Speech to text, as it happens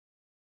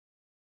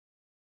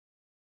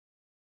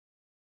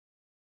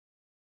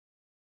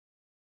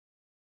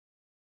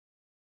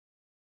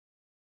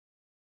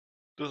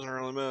Doesn't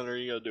really matter,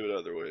 you gotta do it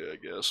either way, I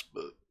guess,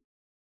 but...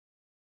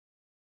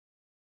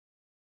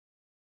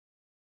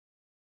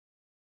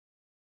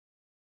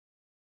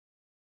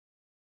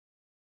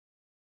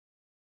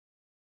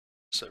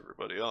 Piss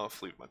everybody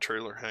off, leave my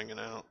trailer hanging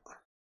out.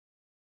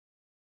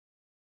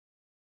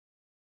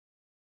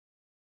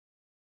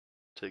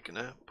 Take a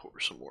nap, pour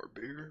some more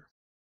beer.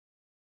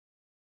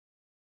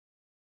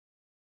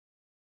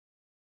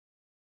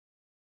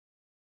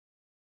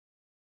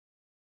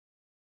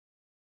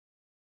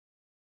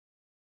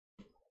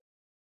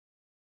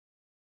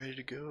 Ready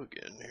to go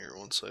again here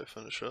once I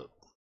finish up.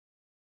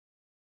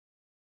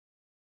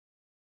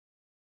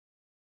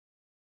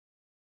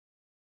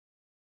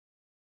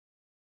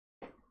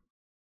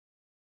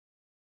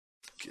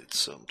 Get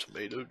some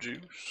tomato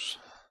juice.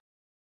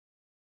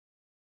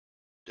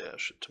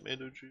 Dash of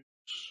tomato juice.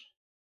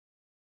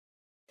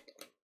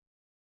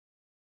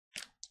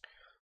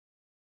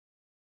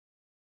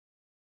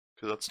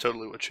 Because that's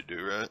totally what you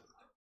do, right?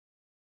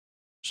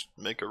 Just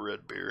make a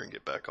red beer and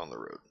get back on the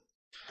road.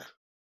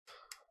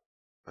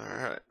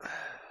 Alright.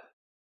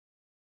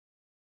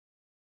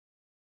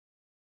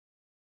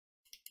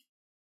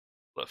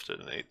 Left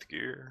it in 8th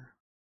gear.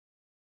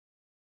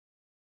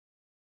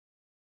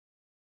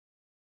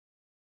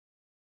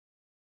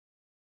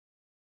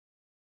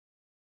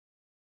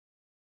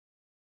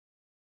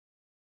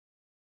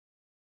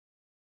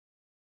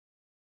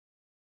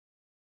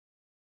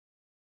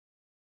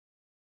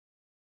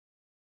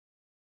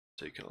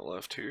 Taking a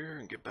left here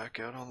and get back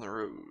out on the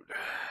road.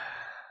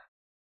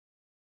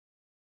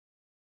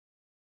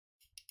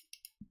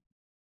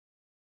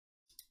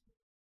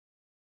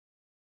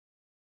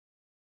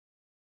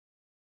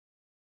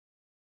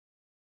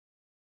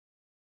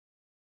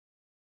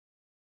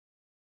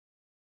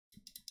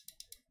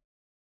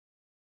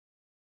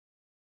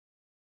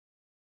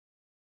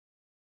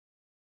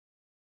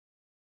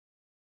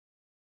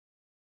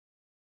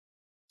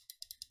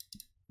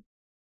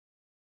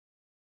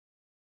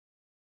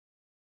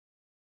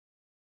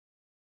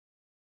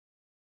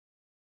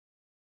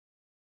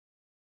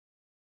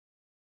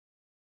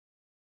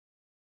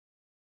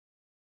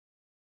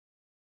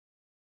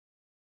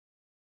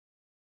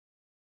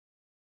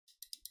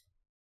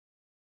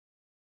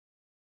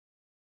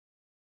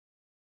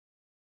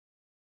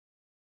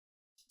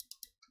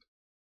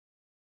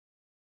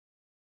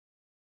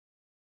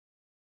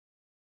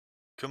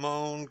 Come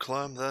on,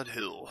 climb that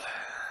hill.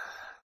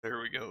 There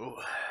we go.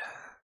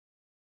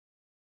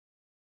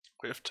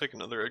 We have to take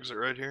another exit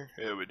right here?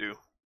 Yeah, we do.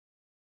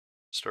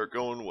 Start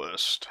going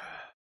west.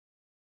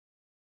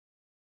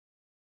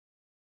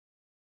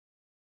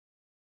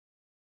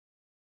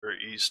 Or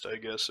east, I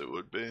guess it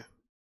would be.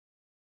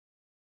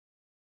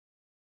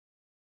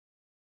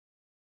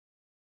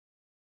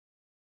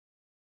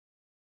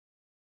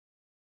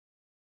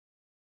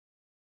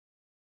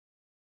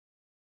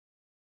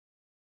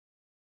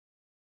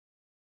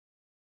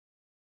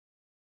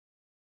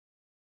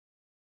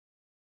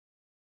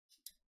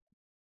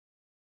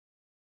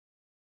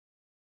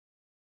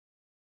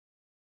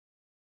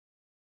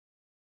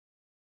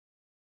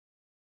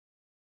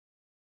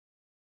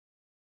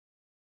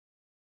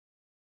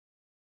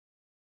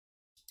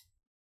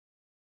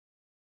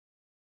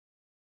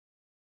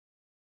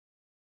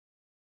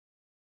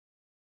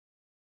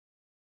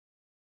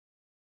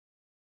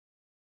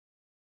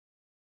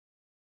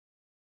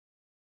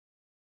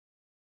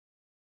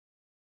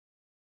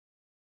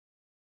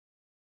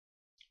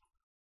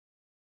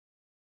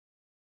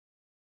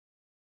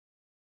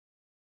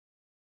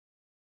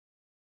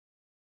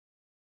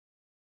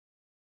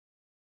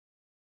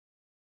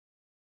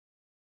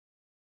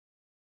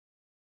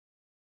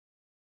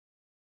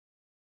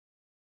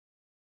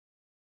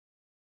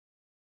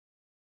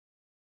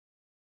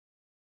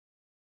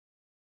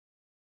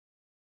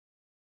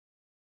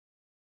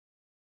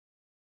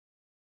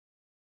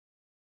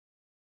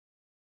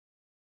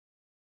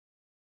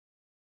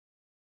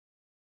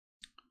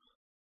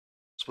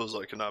 Suppose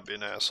I cannot be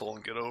an asshole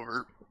and get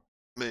over.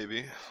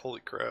 Maybe. Holy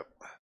crap.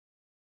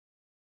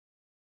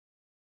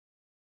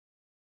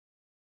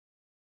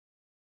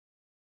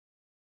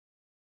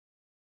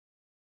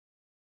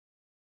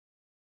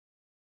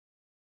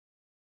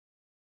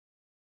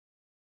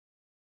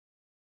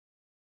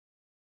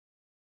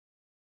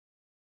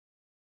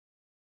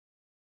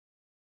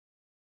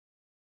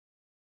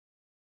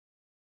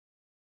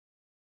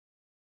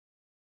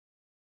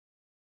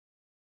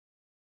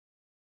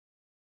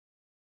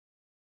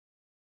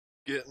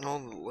 Getting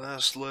on the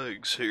last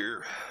legs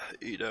here.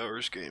 8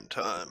 hours game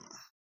time.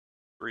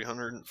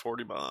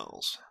 340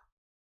 miles.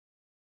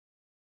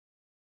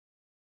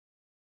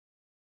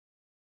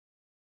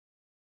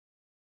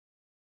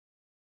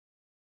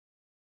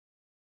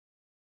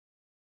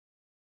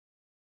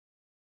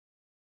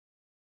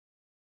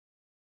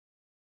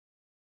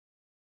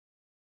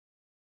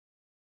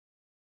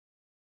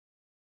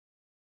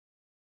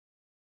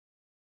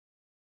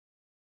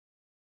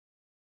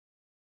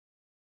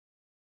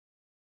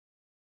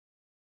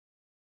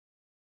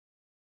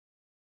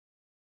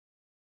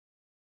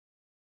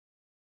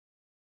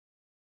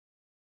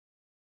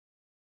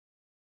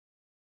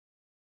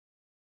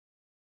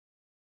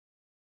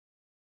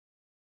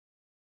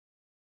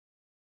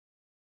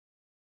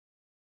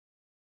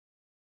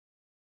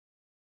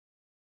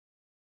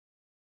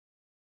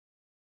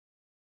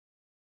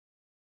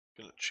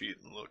 Gonna cheat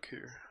and look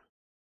here.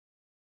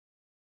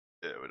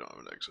 Yeah, we don't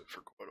have an exit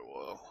for quite a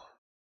while.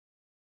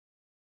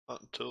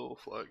 Not until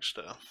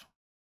Flagstaff.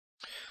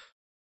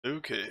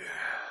 Okay.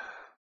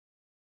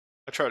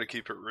 I try to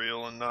keep it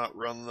real and not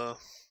run the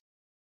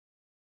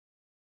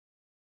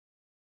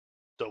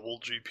double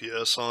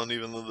GPS on,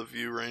 even though the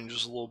view range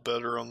is a little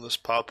better on this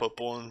pop-up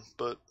one,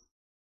 but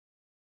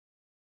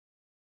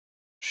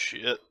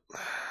shit.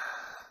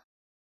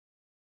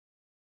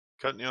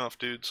 Cutting you off,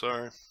 dude,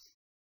 sorry.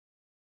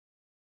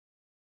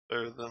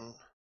 Better than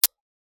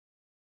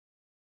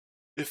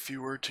if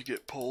you were to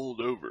get pulled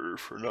over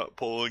for not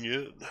pulling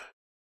in.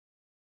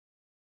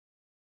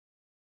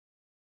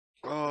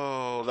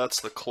 Oh, that's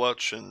the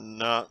clutch and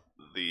not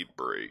the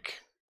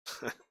brake.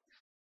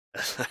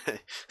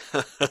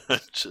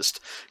 Just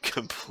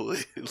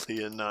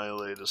completely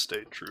annihilate a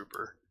state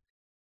trooper.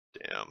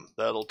 Damn,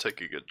 that'll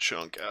take a good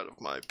chunk out of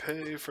my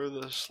pay for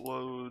this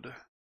load.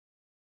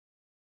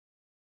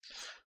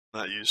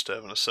 Not used to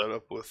having a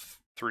setup with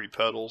 3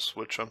 pedals,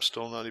 which I'm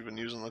still not even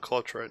using the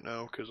clutch right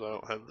now because I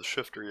don't have the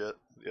shifter yet,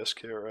 the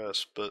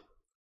SKRS, but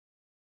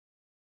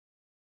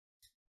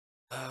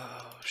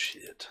oh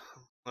shit.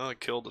 Well, I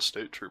killed a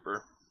state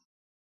trooper.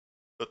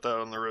 Put that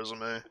on the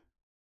resume.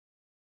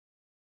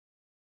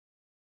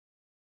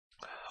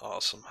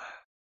 Awesome.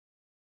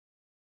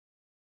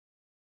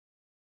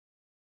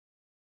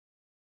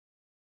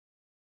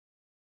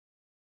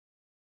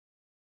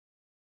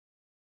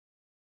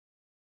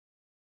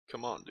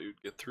 Come on,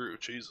 dude, get through,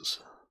 Jesus.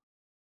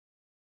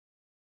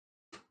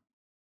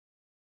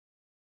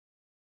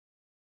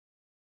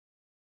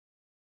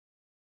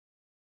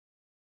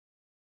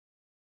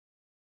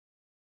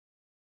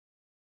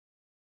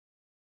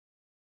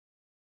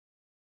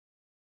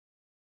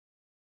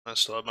 I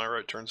still have my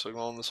right turn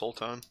signal on this whole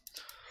time.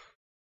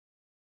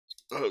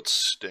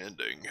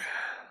 Outstanding.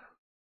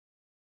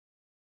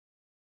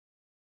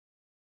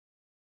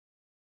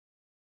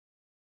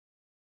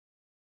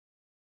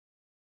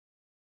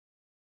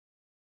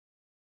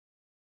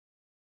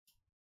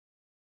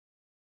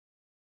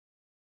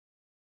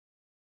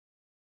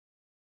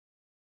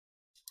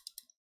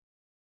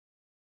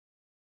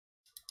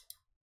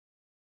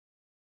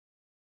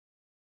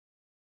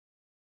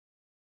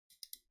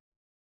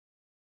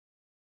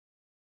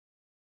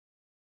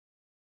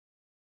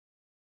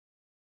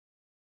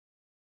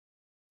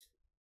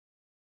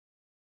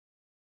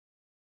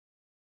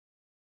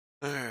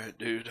 Alright,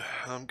 dude,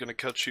 I'm gonna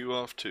cut you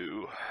off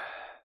too.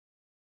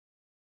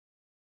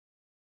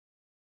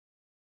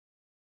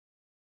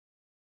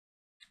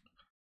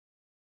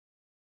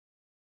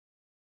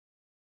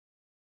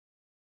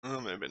 Oh,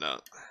 maybe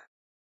not.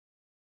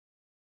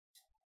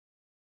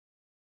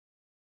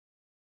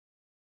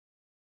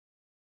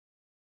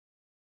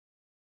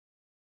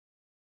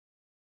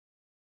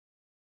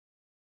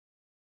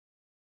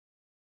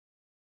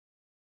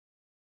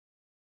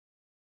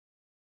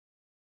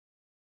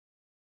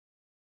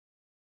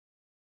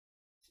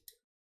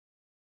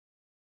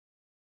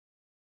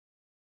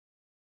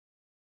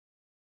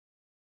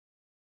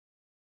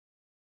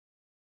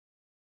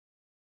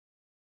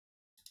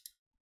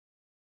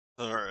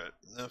 Alright,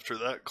 after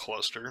that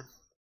cluster,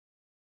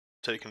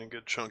 taking a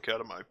good chunk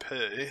out of my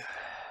pay,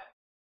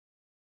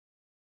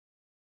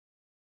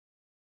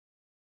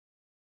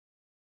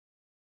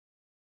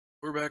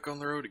 we're back on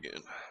the road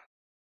again.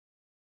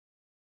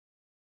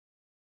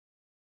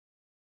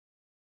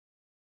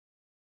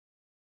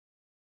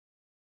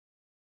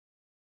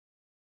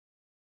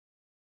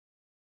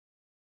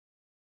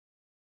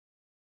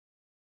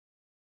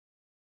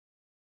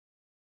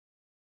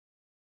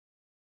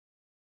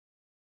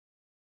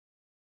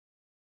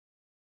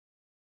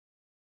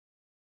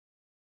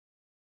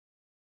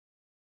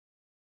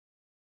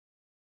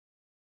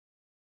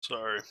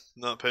 Sorry,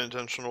 not paying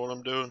attention to what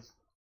I'm doing.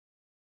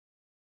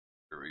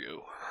 Here we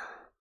go.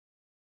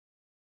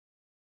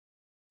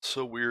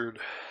 So weird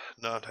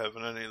not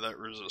having any of that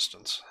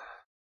resistance.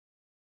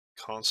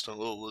 Constant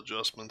little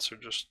adjustments are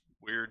just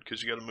weird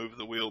because you gotta move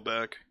the wheel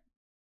back.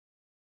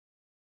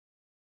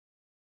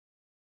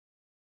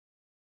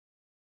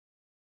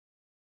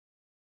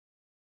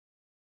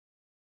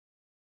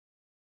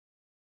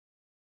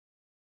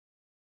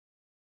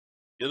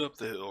 Get up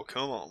the hill,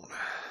 come on.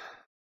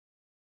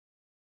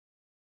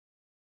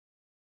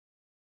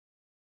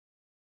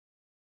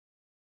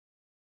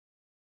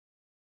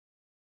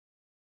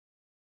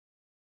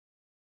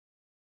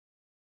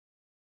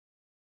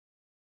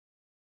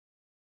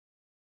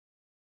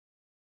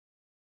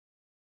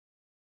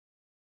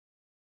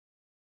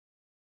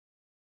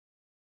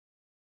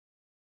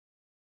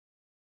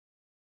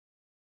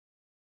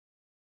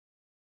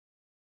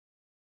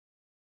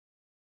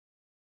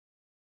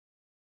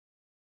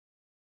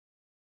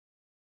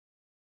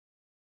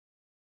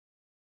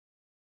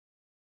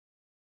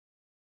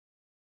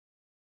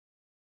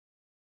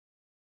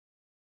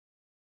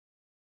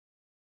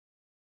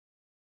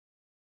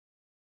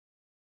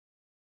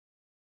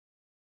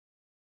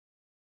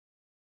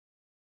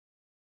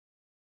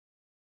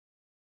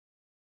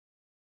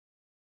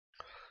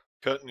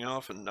 Cutting you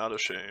off and not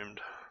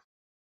ashamed.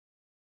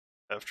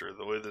 After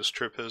the way this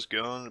trip has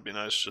gone, it'd be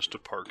nice just to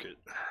park it.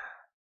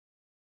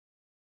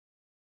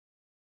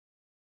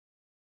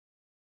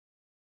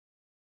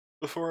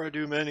 Before I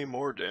do many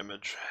more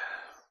damage.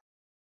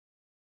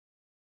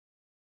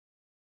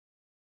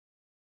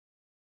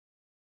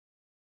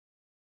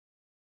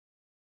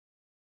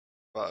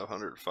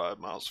 $505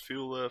 miles of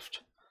fuel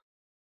left.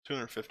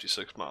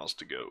 256 miles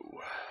to go.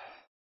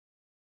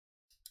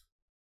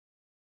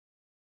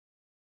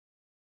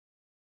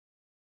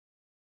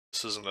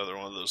 This is another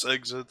one of those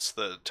exits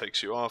that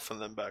takes you off and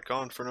then back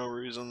on for no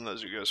reason,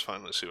 as you guys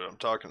finally see what I'm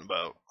talking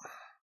about.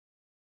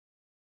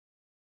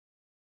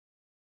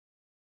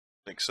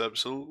 Makes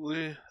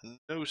absolutely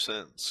no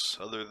sense,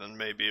 other than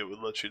maybe it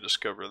would let you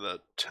discover that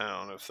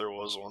town if there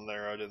was one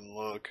there. I didn't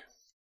look.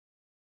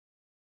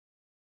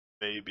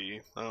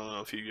 Maybe. I don't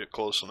know if you get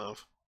close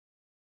enough.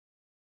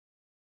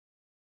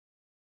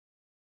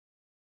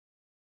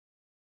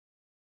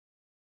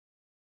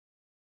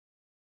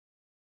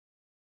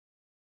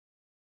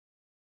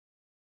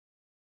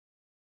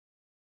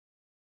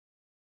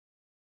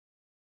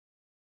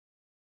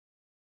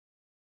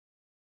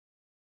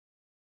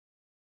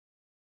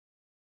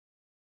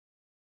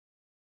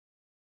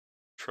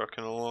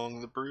 Trucking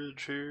along the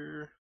bridge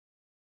here.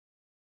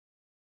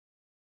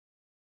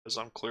 As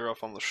I'm clear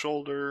off on the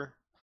shoulder,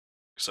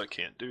 because I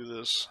can't do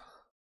this.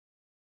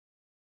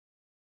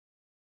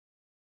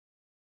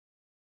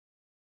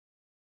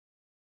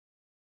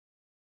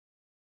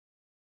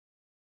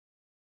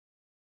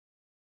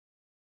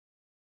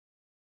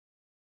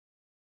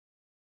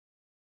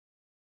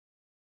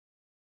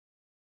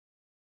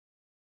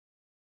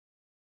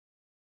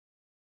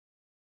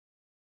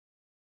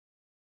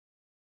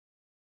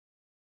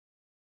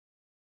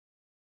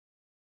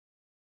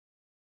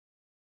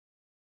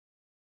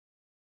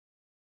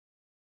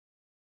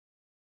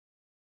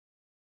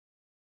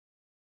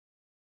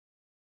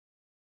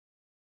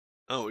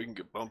 Oh, we can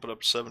get bump it up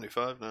to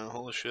 75 now.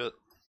 Holy shit.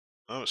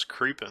 I was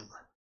creeping.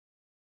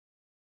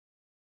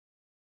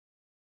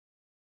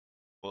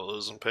 Well, I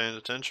wasn't paying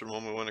attention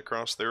when we went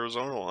across the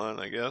Arizona line,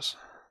 I guess.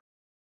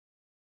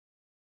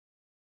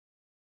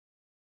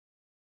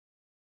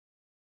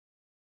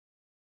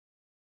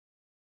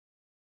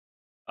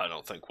 I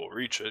don't think we'll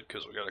reach it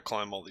because we gotta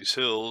climb all these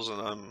hills, and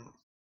I'm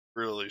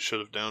really should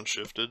have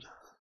downshifted.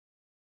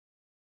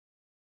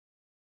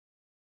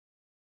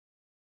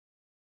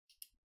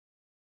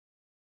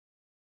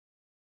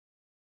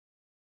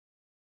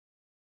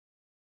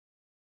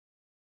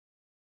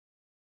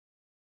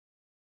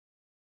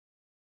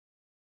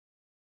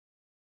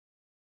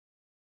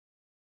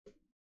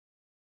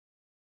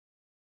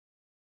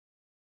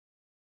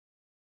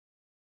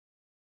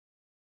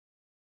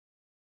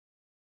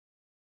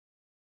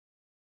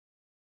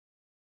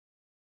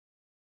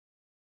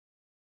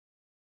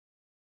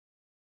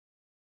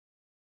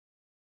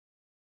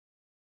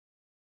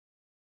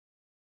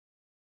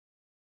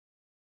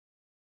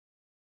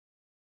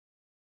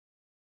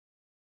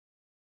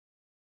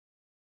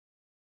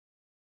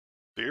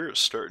 Fear is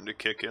starting to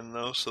kick in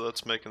though, so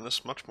that's making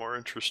this much more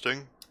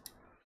interesting.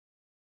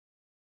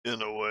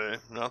 In a way.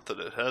 Not that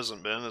it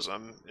hasn't been, as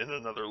I'm in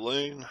another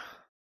lane.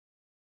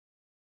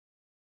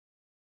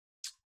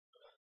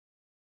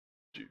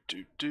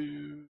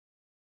 Do.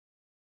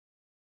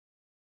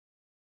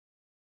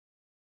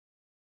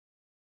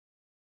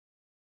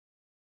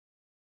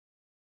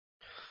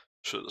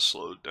 Should have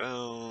slowed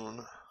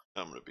down.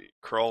 I'm gonna be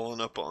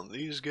crawling up on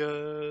these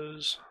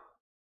guys.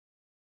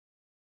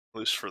 At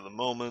least for the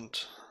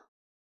moment.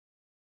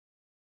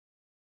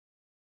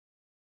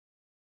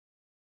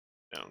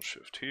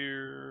 Downshift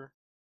here.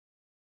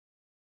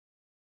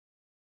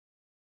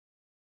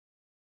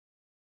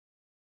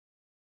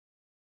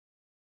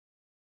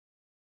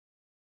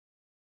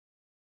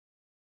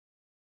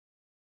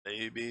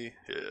 Maybe.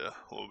 Yeah,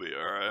 we'll be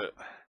alright.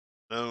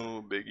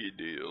 No biggie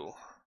deal.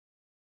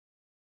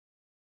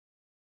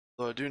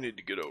 Though I do need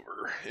to get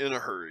over. In a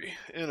hurry.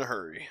 In a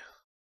hurry.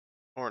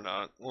 Or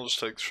not. We'll just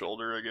take the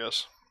shoulder, I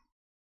guess.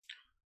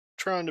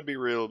 Trying to be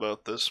real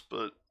about this,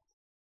 but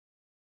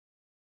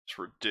it's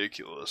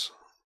ridiculous.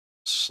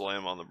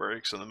 Slam on the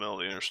brakes in the middle of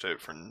the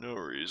interstate for no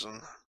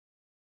reason.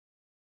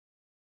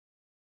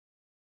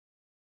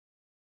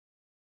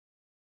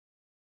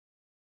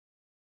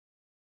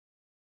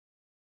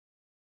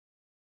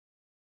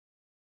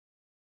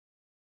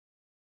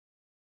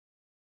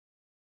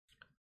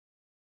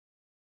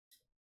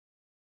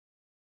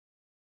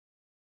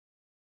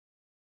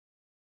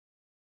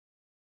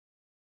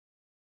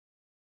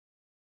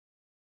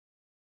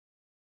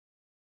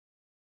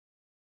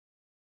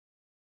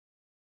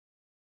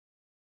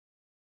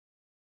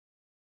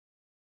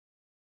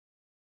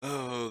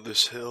 Oh,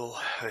 this hill.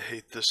 I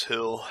hate this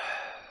hill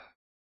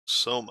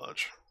so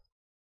much.